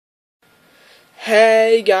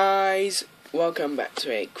Hey guys, welcome back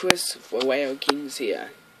to a quiz for Whale Kings here.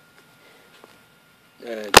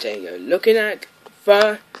 Today we're looking at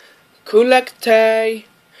the CollectA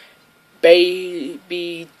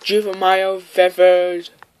Baby Juvenile Feathered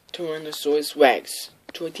Tyrannosaurus Rex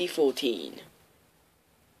 2014.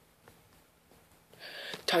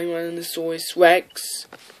 Tyrannosaurus Rex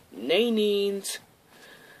name means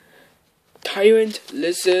Tyrant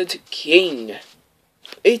Lizard King.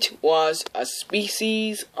 It was a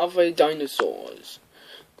species of dinosaurs.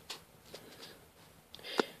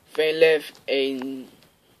 They live in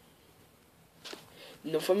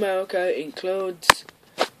North America, includes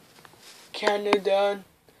Canada,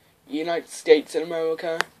 United States of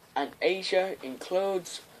America, and Asia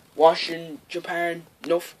includes Russia, Japan,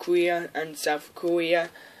 North Korea, and South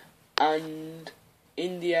Korea, and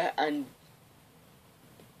India, and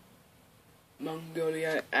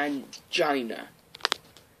Mongolia, and China.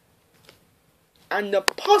 And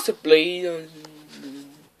possibly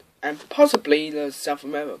South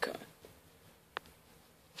America.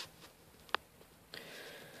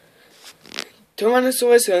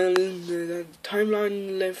 Tyrannosaurus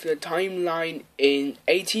timeline in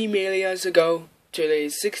 80 million years ago to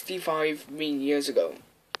 65 million years ago.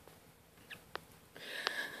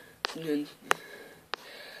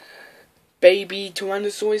 Baby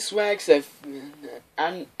Tyrannosaurus Rex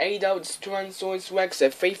and adult Tyrannosaurus Rex, their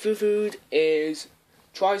favorite food is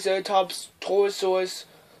Triceratops, Taurosaurus,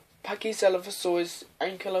 Pachycephalosaurus,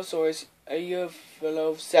 Ankylosaurus,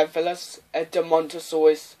 Euoplocephalus,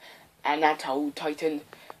 Edmontosaurus, Anatole Titan,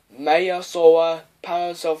 Meiosaur,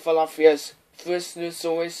 Parasaurolophus,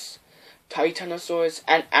 Therizinosaurus, Titanosaurus,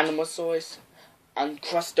 and Animosaurus, and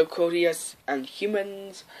Crustacodius, and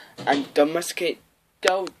humans, and domesticate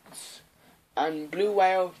goats, and blue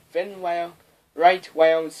whale, fin whale, right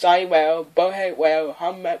whale, sei whale, bowhead whale,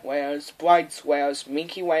 humpback whales, bright whales,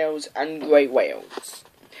 minke whales, and grey whales.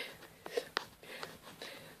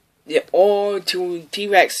 They're all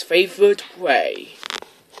T-Rex favorite prey.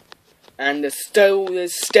 And the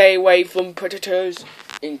stay away from predators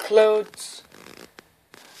includes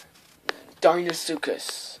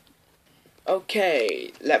Dinosaurus.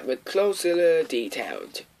 Okay, let's look closer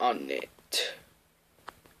detailed on it.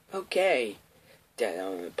 Okay,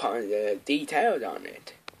 then part of the details on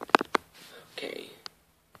it. Okay,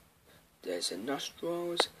 there's the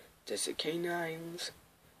nostrils, there's the canines,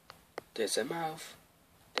 there's the mouth,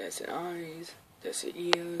 there's the eyes, there's the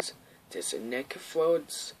ears, there's the neck and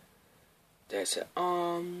throats, there's the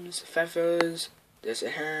arms, feathers, there's the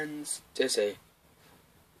hands, there's the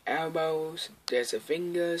elbows, there's the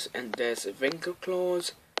fingers, and there's the finger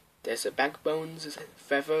claws, there's the backbones,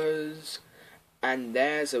 feathers, and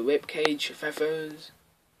there's a rib cage feathers,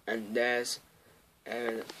 and there's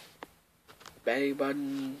a belly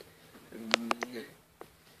button.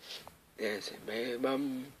 There's a belly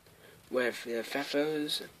button with the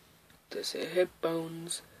feathers. There's the hip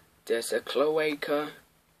bones. There's a cloaca.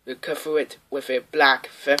 We cover it with a black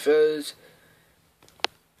feathers.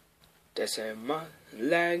 There's a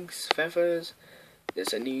legs feathers.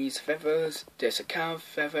 There's a knees feathers. There's a calf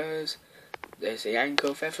feathers. There's the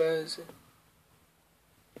ankle feathers.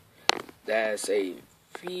 There's a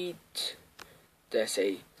feet, there's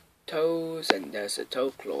a toes, and there's a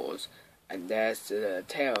toe claws, and there's the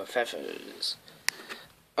tail feathers.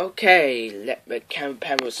 Okay, let's make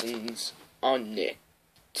comparisons on it.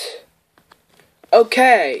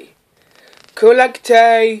 Okay,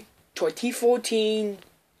 CollectA 2014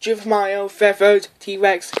 Juvenile Feathered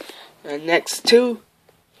T-Rex, and next to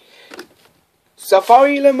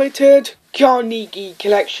Safari Limited Carnivore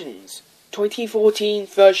Collections 2014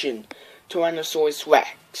 version Tyrannosaurus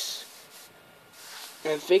Rex.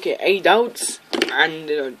 And figure adults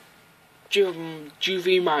and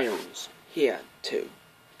juveniles here too.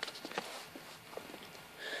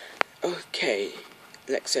 Okay,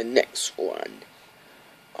 let's the next one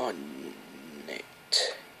on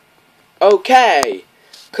it. Okay,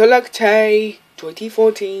 CollectA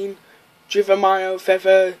 2014 Juvenile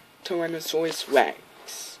Feather Tyrannosaurus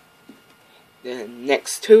Rex. Then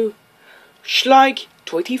next two, Schleich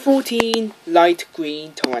 2014 Light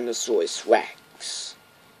Green Tyrannosaurus Rex.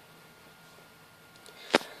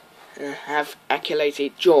 Have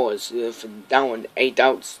articulated jaws of down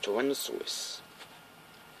adult Tyrannosaurus.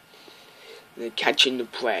 Catching the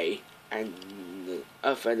prey, and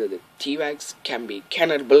the T-Rex can be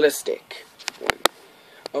cannibalistic.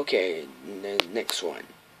 Okay, the next one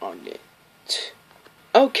on it.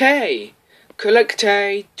 Okay,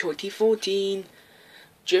 CollectA 2014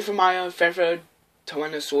 Juvenile Feathered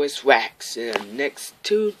Tyrannosaurus Rex. Next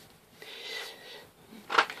to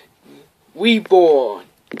Reborn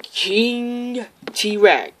King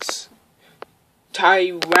T-Rex,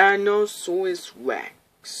 Tyrannosaurus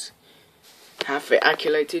Rex, have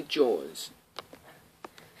articulated jaws.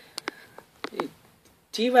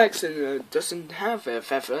 T-Rex doesn't have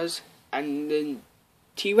feathers, and then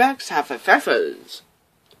T-Rex have feathers.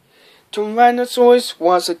 Tyrannosaurus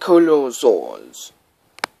was a coelurosaurus.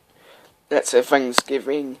 That's a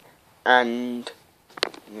Thanksgiving, and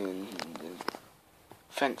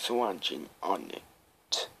thanks for watching on it.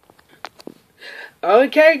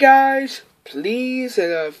 Okay guys, please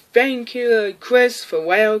thank you Chris for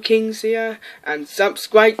Whale Kings here, and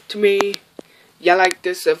subscribe to me. Yeah, like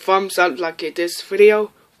this, thumbs up like this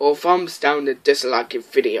video, or thumbs down to dislike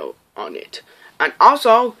video on it. And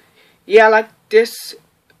also, yeah, like this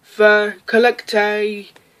for CollectA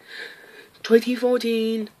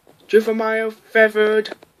 2014 Juvenile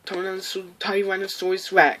Feathered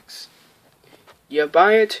Tyrannosaurus Rex. You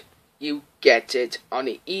buy it, you get it on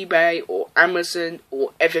the eBay or Amazon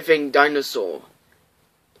or everything dinosaur.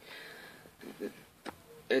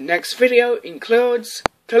 The next video includes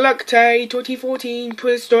CollectA 2014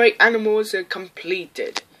 Prehistoric Animals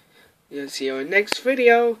completed. You'll see you in the next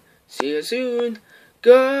video. See you soon.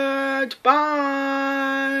 Goodbye.